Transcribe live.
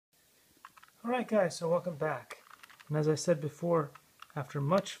Alright guys, so welcome back. And as I said before, after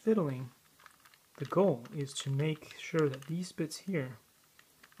much fiddling, the goal is to make sure that these bits here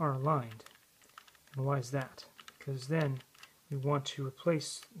are aligned. And why is that? Because then we want to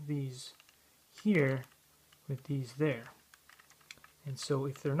replace these here with these there. And so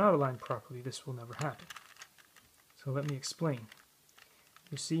if they're not aligned properly, this will never happen. So let me explain.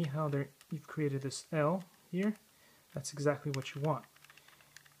 You see how you've created this L here? That's exactly what you want.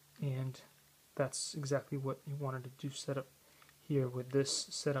 And that's exactly what you wanted to do set up here with this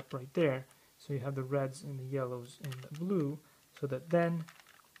setup right there. So you have the reds and the yellows and the blue, so that then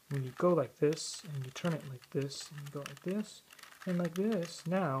when you go like this and you turn it like this and you go like this and like this,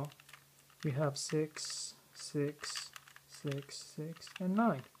 now we have 6, 6, 6, 6, and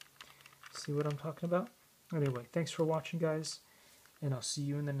 9. See what I'm talking about? Anyway, thanks for watching guys, and I'll see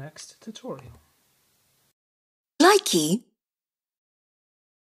you in the next tutorial. Likey.